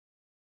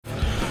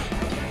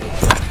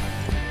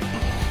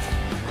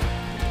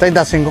Take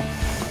that single.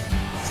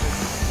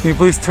 Can you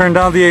please turn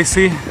down the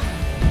AC?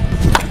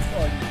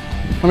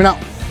 Let me know.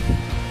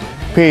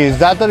 P, is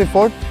that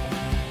 34? It's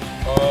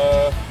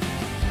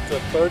a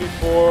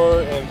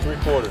 34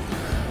 3/4.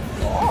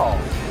 Wow.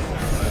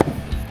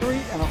 3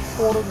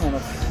 1/4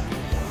 minutes.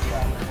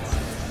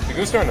 The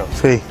goose turn now.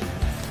 See,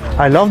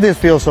 I love this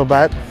field so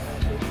bad.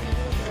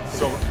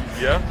 So,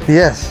 yeah?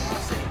 Yes.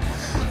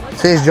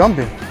 See, it's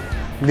jumping.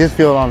 This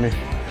field only.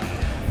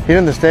 Here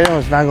in the stadium,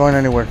 it's not going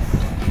anywhere.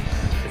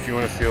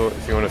 If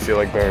you want to feel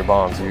like Barry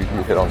Bonds, you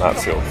hit on that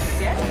field.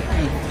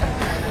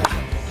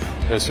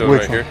 This field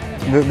Which right one?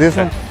 here. This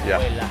one?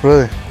 Yeah.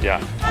 Really? Yeah.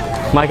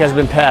 Mike has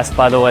been passed,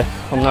 by the way,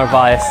 from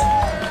Narvaez.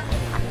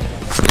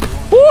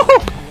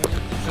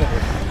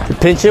 The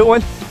pinch hit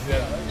one?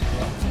 Yeah.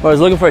 I was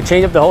looking for a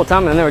changeup the whole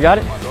time and I never got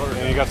it.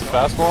 And you got the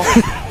fastball.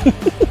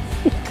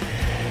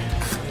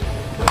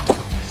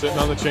 Sitting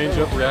on the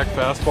changeup, react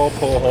fastball,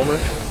 pull a homer.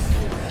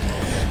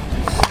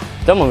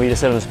 That one we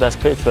just hit on his best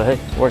pitch, but hey,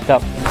 worked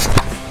out.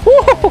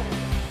 Woo!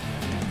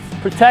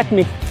 Protect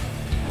me.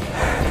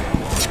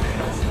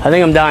 I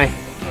think I'm dying.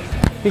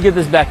 Let me get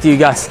this back to you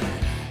guys.